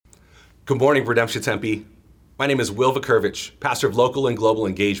Good morning, Redemption Tempe. My name is Will Vakurvich, pastor of local and global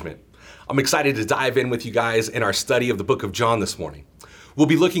engagement. I'm excited to dive in with you guys in our study of the book of John this morning. We'll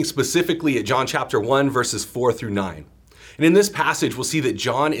be looking specifically at John chapter 1, verses 4 through 9. And in this passage, we'll see that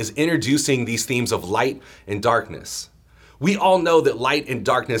John is introducing these themes of light and darkness. We all know that light and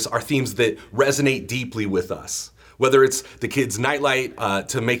darkness are themes that resonate deeply with us. Whether it's the kids' nightlight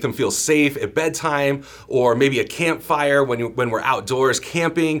to make them feel safe at bedtime, or maybe a campfire when we're outdoors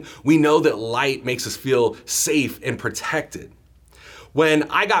camping, we know that light makes us feel safe and protected. When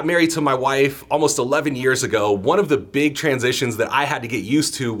I got married to my wife almost 11 years ago, one of the big transitions that I had to get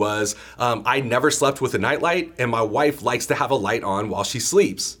used to was I never slept with a nightlight, and my wife likes to have a light on while she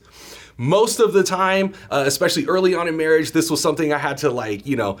sleeps. Most of the time, especially early on in marriage, this was something I had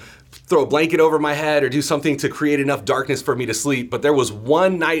to throw a blanket over my head or do something to create enough darkness for me to sleep. But there was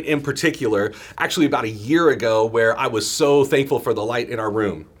one night in particular, actually about a year ago, where I was so thankful for the light in our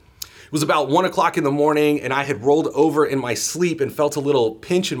room. It was about 1 o'clock in the morning, and I had rolled over in my sleep and felt a little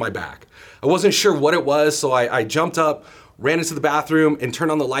pinch in my back. I wasn't sure what it was, so I jumped up, ran into the bathroom and turned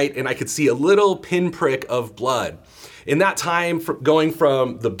on the light, and I could see a little pinprick of blood. In that time, going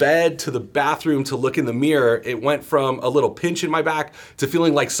from the bed to the bathroom to look in the mirror, it went from a little pinch in my back to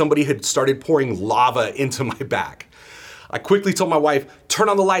feeling like somebody had started pouring lava into my back. I quickly told my wife, turn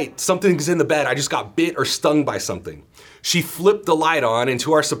on the light, something's in the bed, I just got bit or stung by something. She flipped the light on, and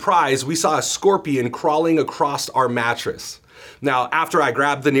to our surprise, we saw a scorpion crawling across our mattress. Now, after I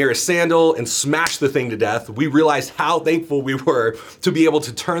grabbed the nearest sandal and smashed the thing to death, we realized how thankful we were to be able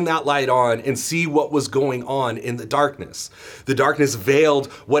to turn that light on and see what was going on in the darkness. The darkness veiled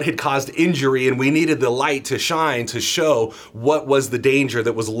what had caused injury, and we needed the light to shine to show what was the danger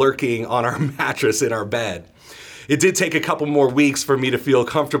that was lurking on our mattress in our bed. It did take a couple more weeks for me to feel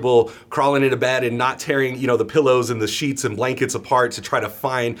comfortable crawling into bed and not tearing, the pillows and the sheets and blankets apart to try to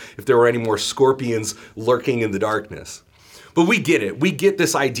find if there were any more scorpions lurking in the darkness. But we get it. We get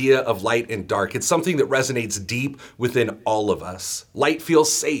this idea of light and dark. It's something that resonates deep within all of us. Light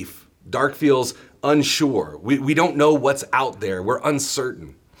feels safe. Dark feels unsure. We don't know what's out there. We're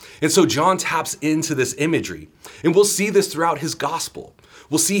uncertain. And so John taps into this imagery. And we'll see this throughout his gospel.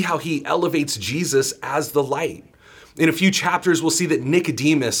 We'll see how he elevates Jesus as the light. In a few chapters, we'll see that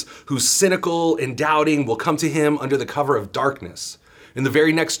Nicodemus, who's cynical and doubting, will come to him under the cover of darkness. In the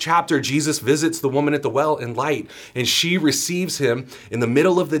very next chapter, Jesus visits the woman at the well in light, and she receives him in the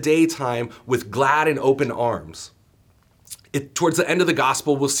middle of the daytime with glad and open arms. Towards the end of the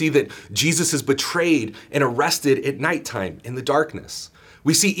gospel, we'll see that Jesus is betrayed and arrested at nighttime in the darkness.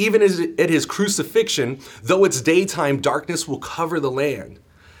 We see even at his crucifixion, though it's daytime, darkness will cover the land.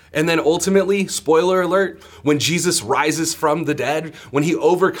 And then ultimately, spoiler alert, when Jesus rises from the dead, when he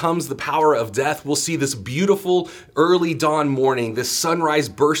overcomes the power of death, we'll see this beautiful early dawn morning, this sunrise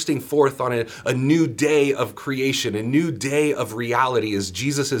bursting forth on a new day of creation, a new day of reality as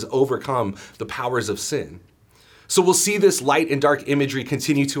Jesus has overcome the powers of sin. So we'll see this light and dark imagery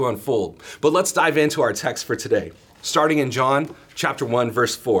continue to unfold. But let's dive into our text for today, starting in John chapter 1,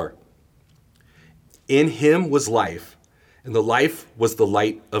 verse 4. In him was life, and the life was the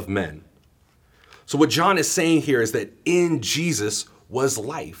light of men. So what John is saying here is that in Jesus was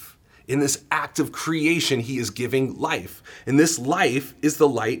life. In this act of creation, he is giving life. And this life is the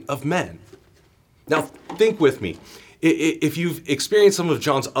light of men. Now, think with me. If you've experienced some of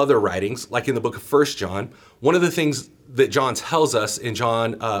John's other writings, like in the book of 1 John, one of the things that John tells us in 1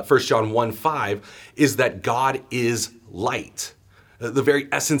 John 1:5 is that God is light. The very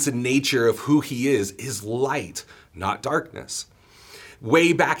essence and nature of who he is light, not darkness.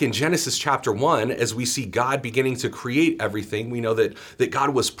 Way back in Genesis chapter 1, as we see God beginning to create everything, we know that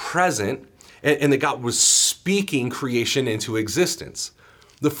God was present and that God was speaking creation into existence.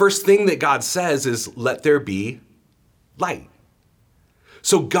 The first thing that God says is, let there be light.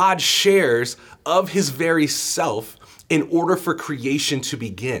 So God shares of his very self in order for creation to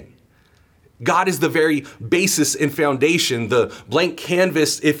begin. God is the very basis and foundation, the blank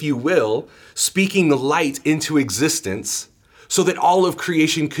canvas, if you will, speaking the light into existence so that all of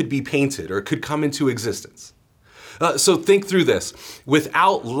creation could be painted or could come into existence. So think through this.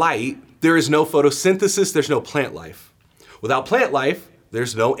 Without light, there is no photosynthesis, there's no plant life. Without plant life,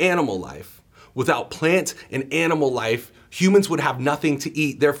 there's no animal life. Without plant and animal life, humans would have nothing to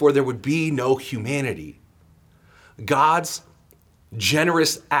eat, therefore there would be no humanity. God's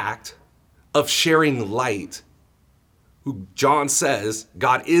generous act of sharing light, who John says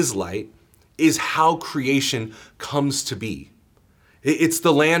God is light, is how creation comes to be. It's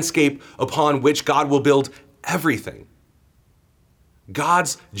the landscape upon which God will build everything.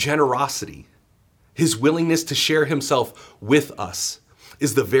 God's generosity, his willingness to share himself with us,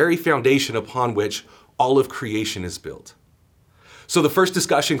 is the very foundation upon which all of creation is built. So the first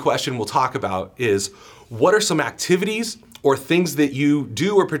discussion question we'll talk about is, what are some activities or things that you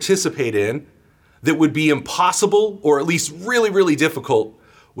do or participate in that would be impossible or at least really, really difficult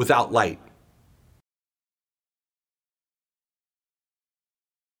without light?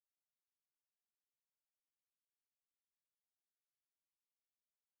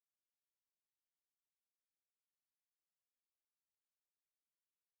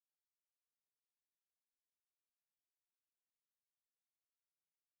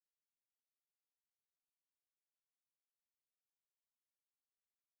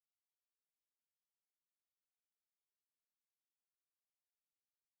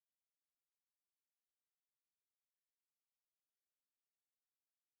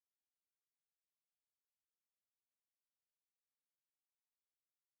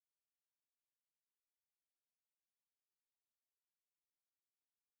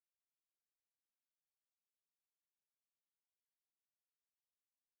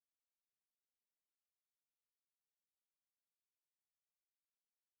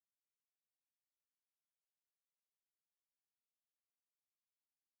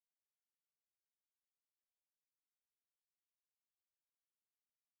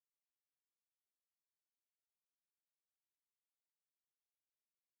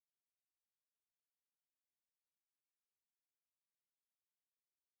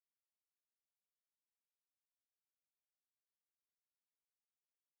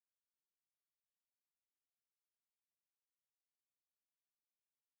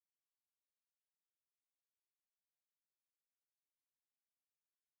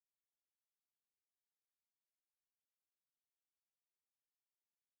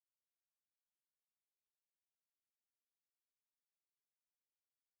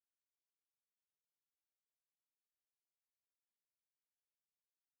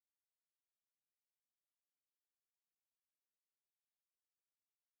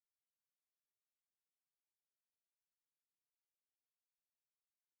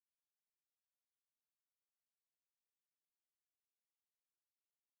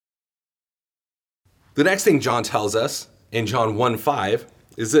 The next thing John tells us in John 1:5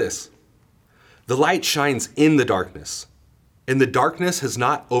 is this: the light shines in the darkness, and the darkness has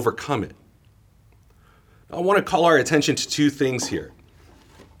not overcome it. I want to call our attention to two things here.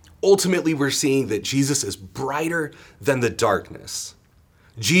 Ultimately, we're seeing that Jesus is brighter than the darkness.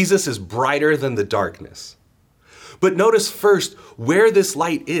 Jesus is brighter than the darkness. But notice first where this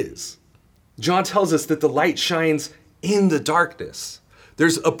light is. John tells us that the light shines in the darkness.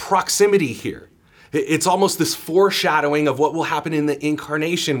 There's a proximity here. It's almost this foreshadowing of what will happen in the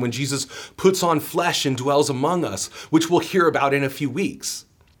incarnation when Jesus puts on flesh and dwells among us, which we'll hear about in a few weeks.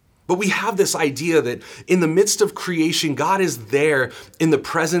 But we have this idea that in the midst of creation, God is there in the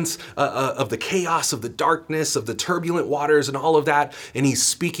presence of the chaos, of the darkness, of the turbulent waters and all of that, and he's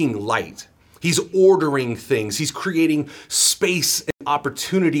speaking light. He's ordering things. He's creating space and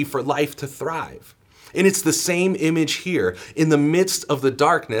opportunity for life to thrive. And it's the same image here. In the midst of the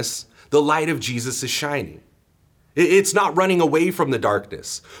darkness, the light of Jesus is shining. It's not running away from the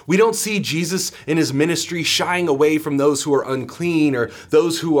darkness. We don't see Jesus in his ministry shying away from those who are unclean or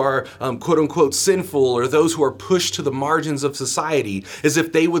those who are quote unquote sinful or those who are pushed to the margins of society as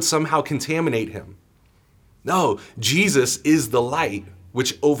if they would somehow contaminate him. No, Jesus is the light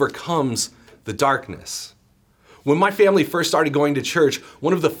which overcomes the darkness. When my family first started going to church,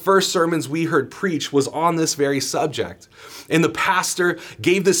 one of the first sermons we heard preached was on this very subject. And the pastor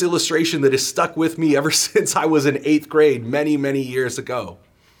gave this illustration that has stuck with me ever since I was in 8th grade many, many years ago.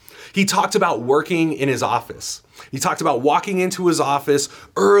 He talked about working in his office. He talked about walking into his office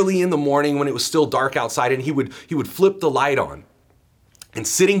early in the morning when it was still dark outside, and he would flip the light on. And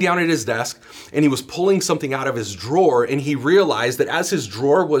sitting down at his desk, and he was pulling something out of his drawer, and he realized that as his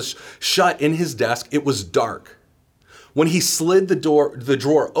drawer was shut in his desk, it was dark. When he slid the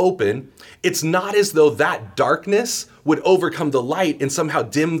drawer open, it's not as though that darkness would overcome the light and somehow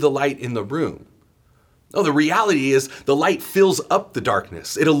dim the light in the room. No, the reality is the light fills up the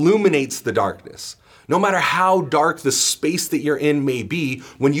darkness. It illuminates the darkness. No matter how dark the space that you're in may be,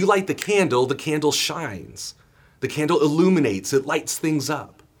 when you light the candle shines. The candle illuminates, it lights things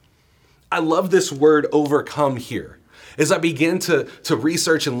up. I love this word overcome here. As I began to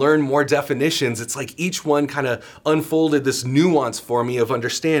research and learn more definitions, it's like each one kind of unfolded this nuance for me of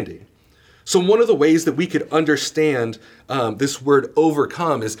understanding. So one of the ways that we could understand this word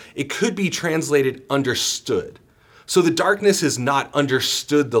overcome is it could be translated understood. So the darkness has not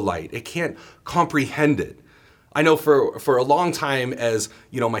understood the light. It can't comprehend it. I know for a long time, as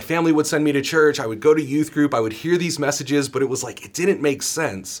my family would send me to church, I would go to youth group, I would hear these messages, but it was like, it didn't make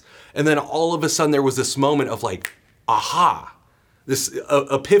sense. And then all of a sudden there was this moment of like, aha, this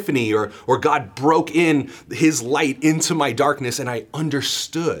epiphany, or God broke in his light into my darkness and I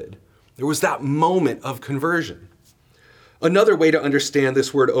understood. There was that moment of conversion. Another way to understand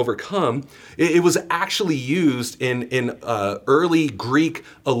this word overcome, it was actually used in early Greek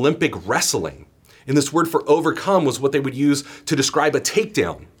Olympic wrestling. And this word for overcome was what they would use to describe a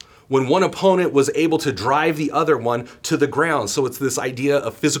takedown, when one opponent was able to drive the other one to the ground. So it's this idea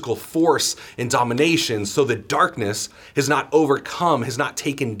of physical force and domination. So the darkness has not overcome, has not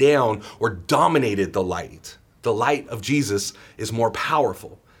taken down or dominated the light. The light of Jesus is more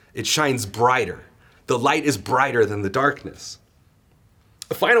powerful. It shines brighter. The light is brighter than the darkness.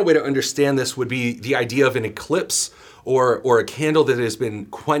 A final way to understand this would be the idea of an eclipse or a candle that has been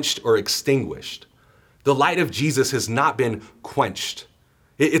quenched or extinguished. The light of Jesus has not been quenched.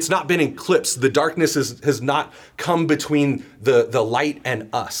 It's not been eclipsed. The darkness has not come between the light and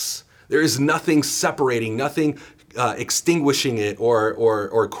us. There is nothing separating, nothing extinguishing it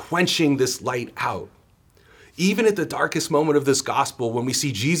or quenching this light out. Even at the darkest moment of this gospel, when we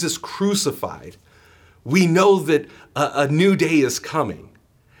see Jesus crucified, we know that a new day is coming.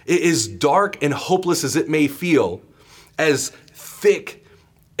 It is dark and hopeless as it may feel, as thick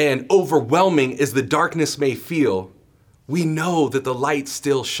and overwhelming as the darkness may feel, we know that the light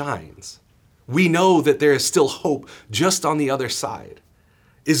still shines. We know that there is still hope just on the other side.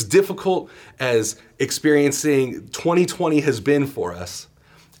 As difficult as experiencing 2020 has been for us,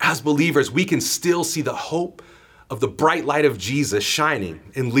 as believers, we can still see the hope of the bright light of Jesus shining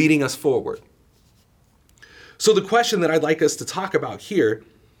and leading us forward. So the question that I'd like us to talk about here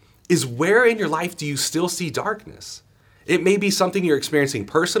is, where in your life do you still see darkness? It may be something you're experiencing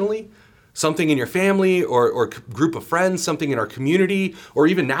personally, something in your family or group of friends, something in our community, or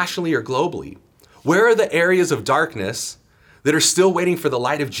even nationally or globally. Where are the areas of darkness that are still waiting for the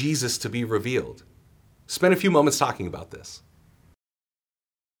light of Jesus to be revealed? Spend a few moments talking about this.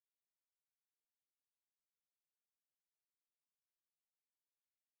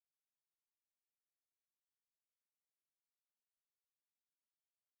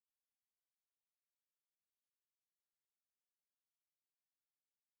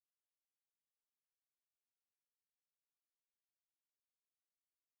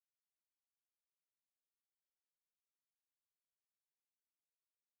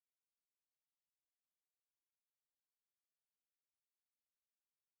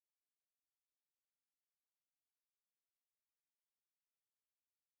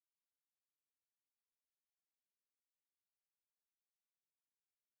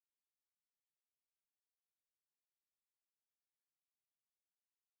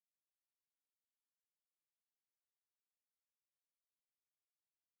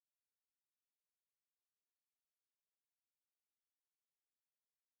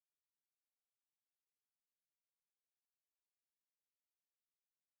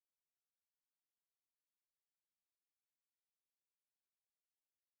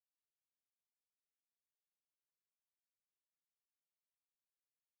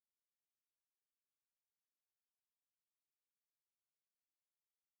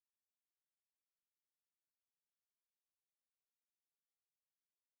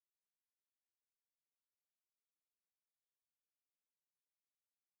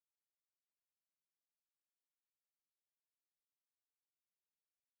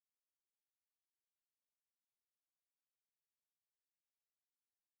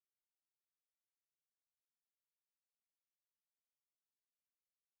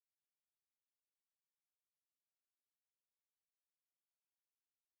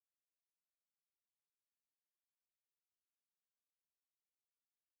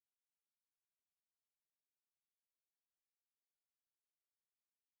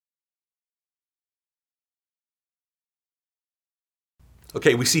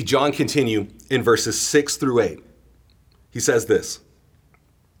 Okay, we see John continue in verses 6 through 8. He says this: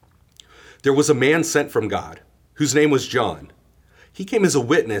 "There was a man sent from God, whose name was John. He came as a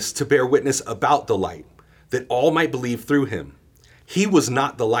witness to bear witness about the light, that all might believe through him. He was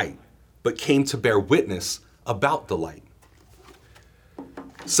not the light, but came to bear witness about the light."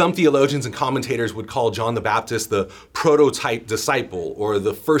 Some theologians and commentators would call John the Baptist the prototype disciple, or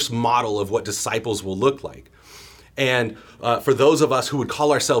the first model of what disciples will look like. And for those of us who would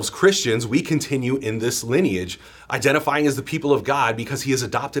call ourselves Christians, we continue in this lineage, identifying as the people of God because he has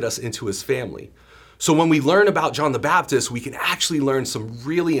adopted us into his family. So when we learn about John the Baptist, we can actually learn some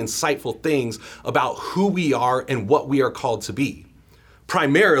really insightful things about who we are and what we are called to be.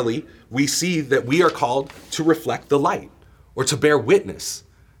 Primarily, we see that we are called to reflect the light or to bear witness.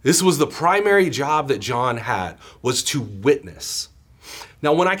 This was the primary job that John had, was to witness.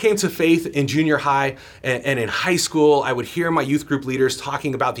 Now, when I came to faith in junior high and in high school, I would hear my youth group leaders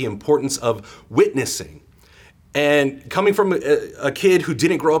talking about the importance of witnessing. And coming from a kid who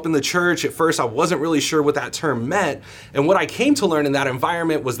didn't grow up in the church, at first I wasn't really sure what that term meant. And what I came to learn in that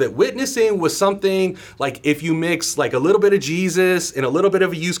environment was that witnessing was something like if you mix like a little bit of Jesus and a little bit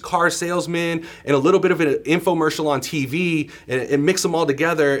of a used car salesman and a little bit of an infomercial on TV and mix them all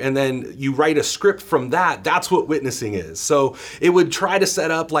together, and then you write a script from that, that's what witnessing is. So it would try to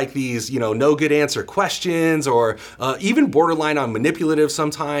set up like these, no good answer questions or even borderline on manipulative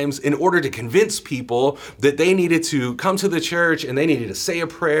sometimes in order to convince people that they needed to come to the church and they needed to say a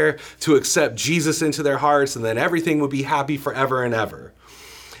prayer to accept Jesus into their hearts, and then everything would be happy forever and ever.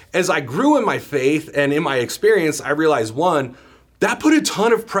 As I grew in my faith and in my experience, I realized, one, that put a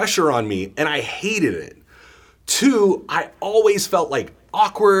ton of pressure on me and I hated it. Two, I always felt like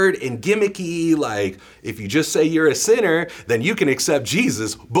awkward and gimmicky, like if you just say you're a sinner, then you can accept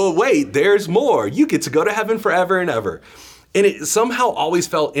Jesus. But wait, there's more. You get to go to heaven forever and ever. And it somehow always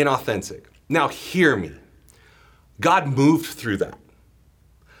felt inauthentic. Now hear me. God moved through that.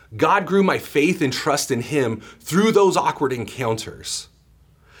 God grew my faith and trust in him through those awkward encounters.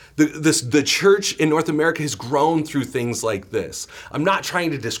 The church in North America has grown through things like this. I'm not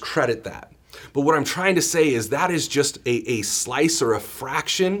trying to discredit that, but what I'm trying to say is that is just a slice or a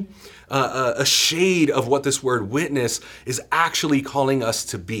fraction, a shade of what this word witness is actually calling us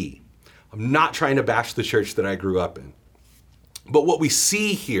to be. I'm not trying to bash the church that I grew up in. But what we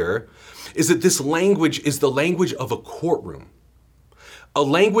see here is that this language is the language of a courtroom, a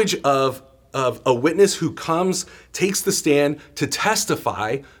language of a witness who comes, takes the stand to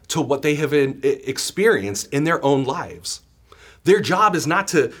testify to what they have experienced in their own lives. Their job is not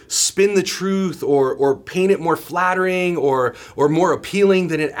to spin the truth or paint it more flattering or more appealing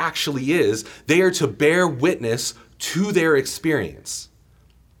than it actually is. They are to bear witness to their experience.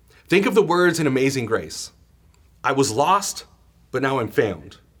 Think of the words in Amazing Grace. I was lost, but now I'm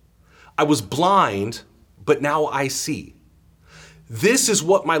found. I was blind, but now I see. This is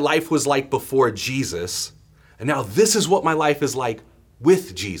what my life was like before Jesus, and now this is what my life is like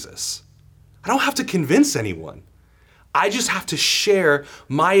with Jesus. I don't have to convince anyone. I just have to share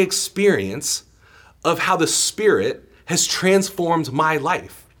my experience of how the Spirit has transformed my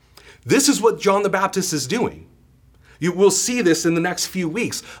life. This is what John the Baptist is doing. You will see this in the next few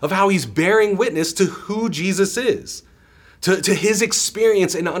weeks of how he's bearing witness to who Jesus is. To his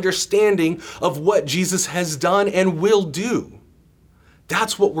experience and understanding of what Jesus has done and will do.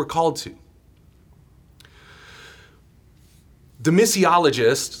 That's what we're called to. The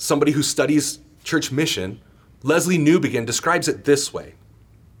missiologist, somebody who studies church mission, Leslie Newbegin, describes it this way.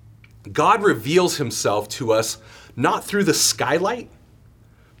 God reveals himself to us not through the skylight,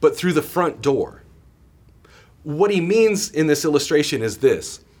 but through the front door. What he means in this illustration is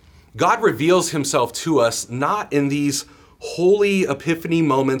this. God reveals himself to us not in these holy epiphany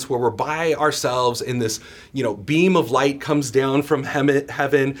moments where we're by ourselves and this, beam of light comes down from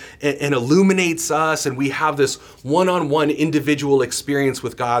heaven and illuminates us, and we have this one-on-one individual experience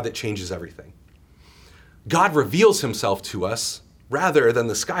with God that changes everything. God reveals himself to us rather than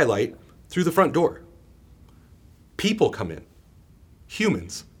the skylight through the front door. People come in,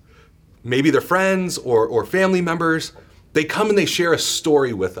 humans, maybe they're friends or family members. They come and they share a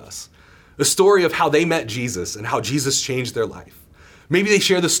story with us. The story of how they met Jesus and how Jesus changed their life. Maybe they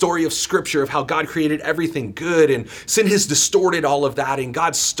share the story of Scripture of how God created everything good and sin has distorted all of that, and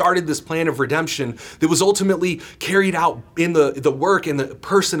God started this plan of redemption that was ultimately carried out in the work and the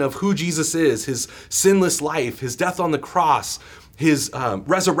person of who Jesus is, his sinless life, his death on the cross, his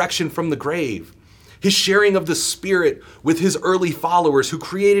resurrection from the grave, his sharing of the Spirit with his early followers who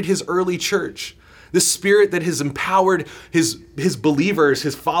created his early church. The Spirit that has empowered his believers,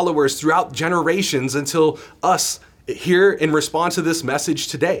 his followers throughout generations until us here in response to this message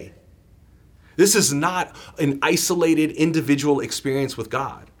today. This is not an isolated individual experience with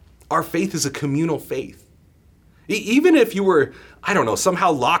God. Our faith is a communal faith. Even if you were,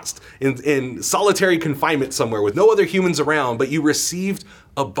 somehow locked in solitary confinement somewhere with no other humans around, but you received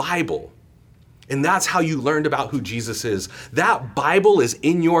a Bible, and that's how you learned about who Jesus is. That Bible is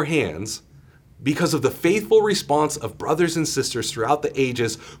in your hands because of the faithful response of brothers and sisters throughout the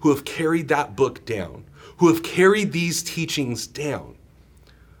ages who have carried that book down, who have carried these teachings down.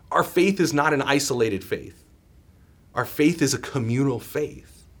 Our faith is not an isolated faith. Our faith is a communal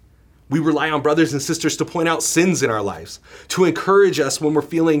faith. We rely on brothers and sisters to point out sins in our lives, to encourage us when we're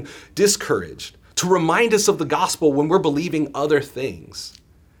feeling discouraged, to remind us of the gospel when we're believing other things.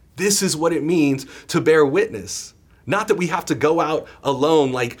 This is what it means to bear witness. Not that we have to go out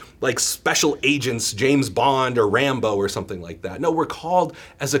alone like special agents, James Bond or Rambo or something like that. No, we're called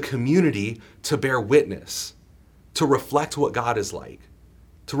as a community to bear witness, to reflect what God is like,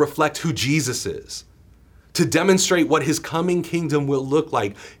 to reflect who Jesus is, to demonstrate what his coming kingdom will look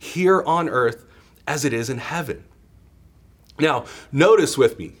like here on earth as it is in heaven. Now, notice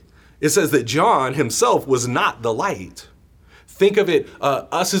with me, it says that John himself was not the light. Think of it,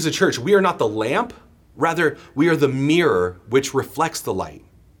 us as a church, we are not the lamp, rather we are the mirror which reflects the light.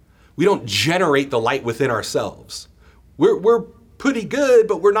 We don't generate the light within ourselves. We're pretty good,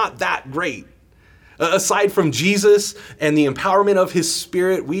 but we're not that great. Aside from Jesus and the empowerment of his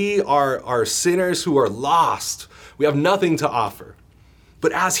Spirit, we are sinners who are lost. We have nothing to offer.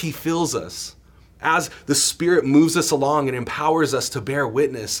 But as he fills us, as the Spirit moves us along and empowers us to bear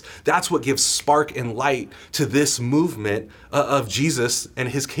witness, that's what gives spark and light to this movement of Jesus and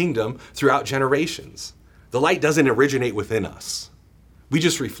his kingdom throughout generations. The light doesn't originate within us. We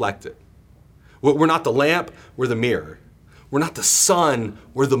just reflect it. We're not the lamp, we're the mirror. We're not the sun,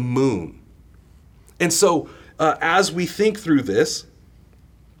 we're the moon. And so as we think through this,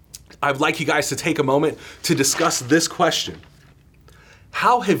 I'd like you guys to take a moment to discuss this question.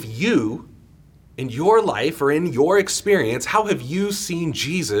 How have you, in your life or in your experience, how have you seen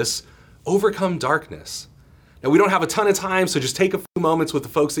Jesus overcome darkness? Now, we don't have a ton of time, so just take a few moments with the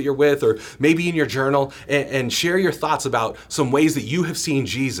folks that you're with or maybe in your journal and share your thoughts about some ways that you have seen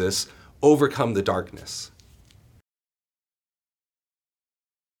Jesus overcome the darkness.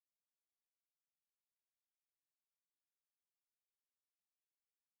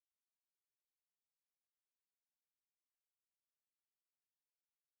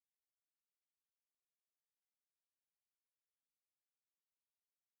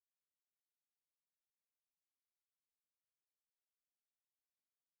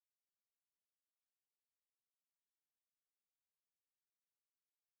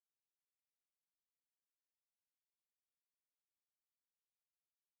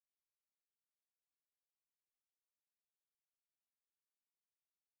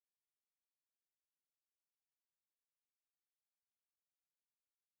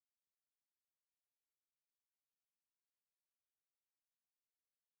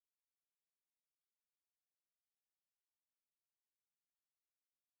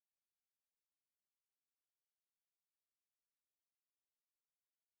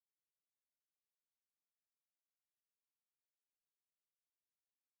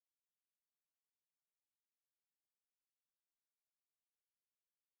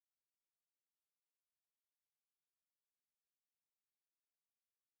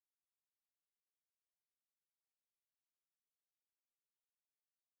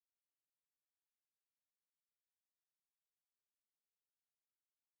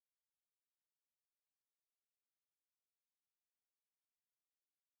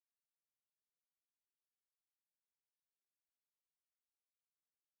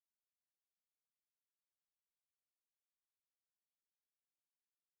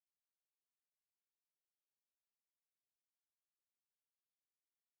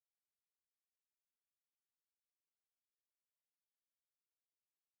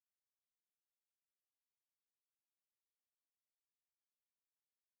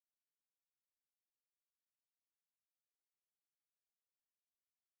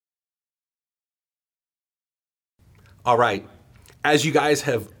 All right. As you guys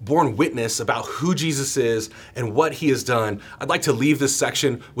have borne witness about who Jesus is and what he has done, I'd like to leave this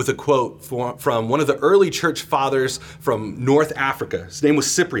section with a quote from one of the early church fathers from North Africa. His name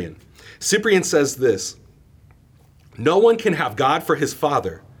was Cyprian. Cyprian says this: "No one can have God for his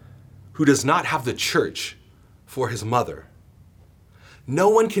father who does not have the church for his mother." No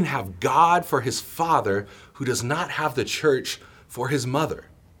one can have God for his father who does not have the church for his mother.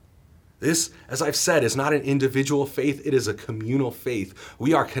 This, as I've said, is not an individual faith, it is a communal faith.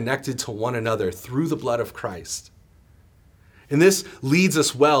 We are connected to one another through the blood of Christ. And this leads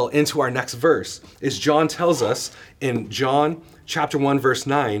us well into our next verse, as John tells us in John chapter 1, verse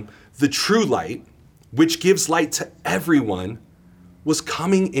 9, the true light, which gives light to everyone, was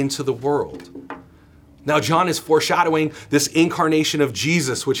coming into the world. Now, John is foreshadowing this incarnation of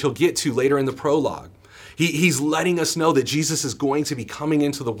Jesus, which he'll get to later in the prologue. He's letting us know that Jesus is going to be coming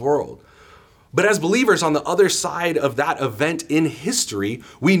into the world. But as believers on the other side of that event in history,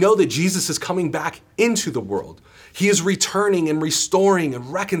 we know that Jesus is coming back into the world. He is returning and restoring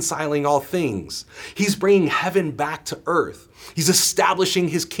and reconciling all things. He's bringing heaven back to earth. He's establishing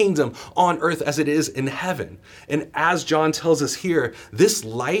his kingdom on earth as it is in heaven. And as John tells us here, this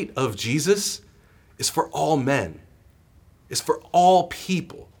light of Jesus is for all men, is for all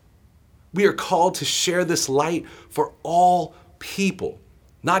people. We are called to share this light for all people,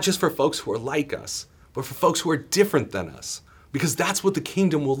 not just for folks who are like us, but for folks who are different than us, because that's what the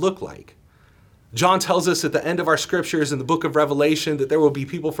kingdom will look like. John tells us at the end of our scriptures in the book of Revelation that there will be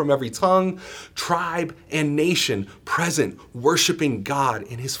people from every tongue, tribe, and nation present, worshiping God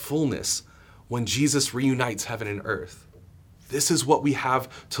in his fullness when Jesus reunites heaven and earth. This is what we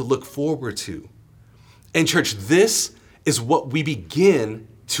have to look forward to. And church, this is what we begin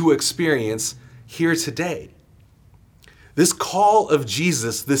to experience here today. This call of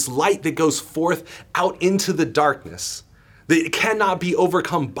Jesus, this light that goes forth out into the darkness, that cannot be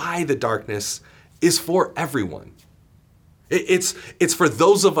overcome by the darkness, is for everyone. It's for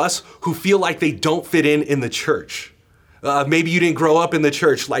those of us who feel like they don't fit in the church. Maybe you didn't grow up in the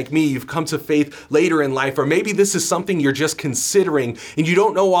church like me, you've come to faith later in life, or maybe this is something you're just considering and you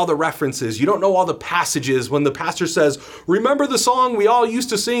don't know all the references, you don't know all the passages. When the pastor says, remember the song we all used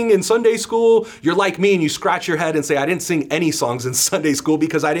to sing in Sunday school? You're like me and you scratch your head and say, I didn't sing any songs in Sunday school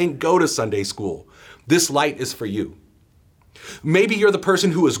because I didn't go to Sunday school. This light is for you. Maybe you're the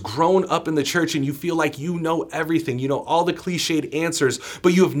person who has grown up in the church and you feel like you know everything, you know all the cliched answers,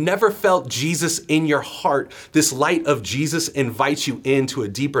 but you have never felt Jesus in your heart. This light of Jesus invites you into a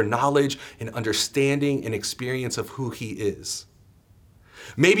deeper knowledge and understanding and experience of who he is.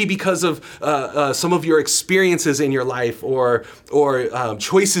 Maybe because of some of your experiences in your life or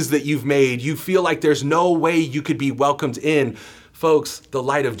choices that you've made, you feel like there's no way you could be welcomed in. Folks, the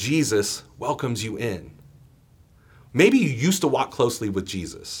light of Jesus welcomes you in. Maybe you used to walk closely with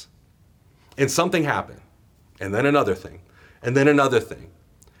Jesus and something happened, and then another thing, and then another thing.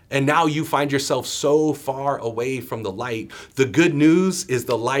 And now you find yourself so far away from the light. The good news is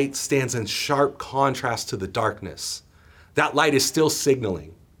the light stands in sharp contrast to the darkness. That light is still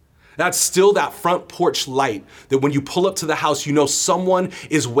signaling. That's still that front porch light that when you pull up to the house, you know someone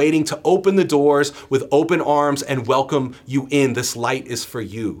is waiting to open the doors with open arms and welcome you in. This light is for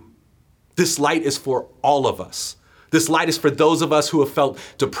you. This light is for all of us. This light is for those of us who have felt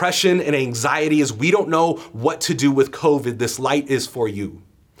depression and anxiety as we don't know what to do with COVID. This light is for you.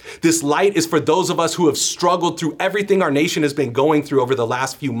 This light is for those of us who have struggled through everything our nation has been going through over the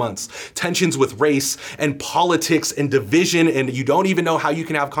last few months. Tensions with race and politics and division, and you don't even know how you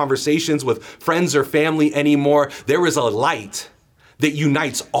can have conversations with friends or family anymore. There is a light that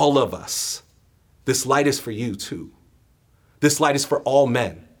unites all of us. This light is for you too. This light is for all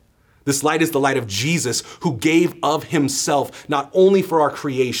men. This light is the light of Jesus, who gave of himself, not only for our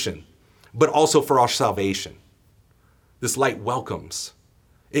creation, but also for our salvation. This light welcomes.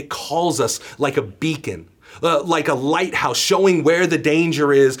 It calls us like a beacon, like a lighthouse, showing where the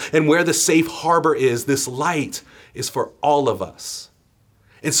danger is and where the safe harbor is. This light is for all of us.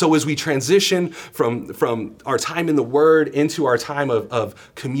 And so as we transition from our time in the Word into our time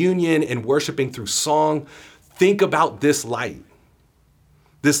of communion and worshiping through song, think about this light.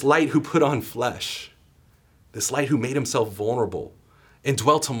 This light who put on flesh, this light who made himself vulnerable and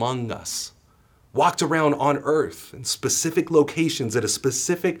dwelt among us, walked around on earth in specific locations at a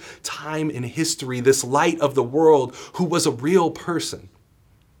specific time in history, this light of the world who was a real person,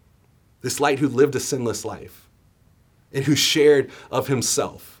 this light who lived a sinless life and who shared of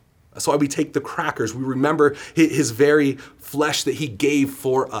himself. That's why we take the crackers. We remember his very flesh that he gave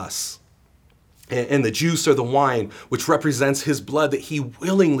for us. And the juice or the wine, which represents his blood that he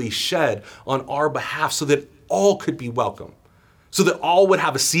willingly shed on our behalf so that all could be welcome, so that all would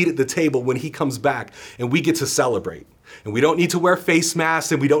have a seat at the table when he comes back and we get to celebrate. And we don't need to wear face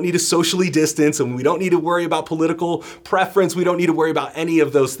masks, and we don't need to socially distance, and we don't need to worry about political preference. We don't need to worry about any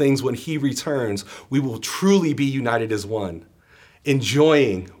of those things when he returns. We will truly be united as one,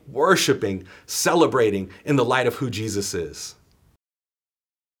 enjoying, worshiping, celebrating in the light of who Jesus is.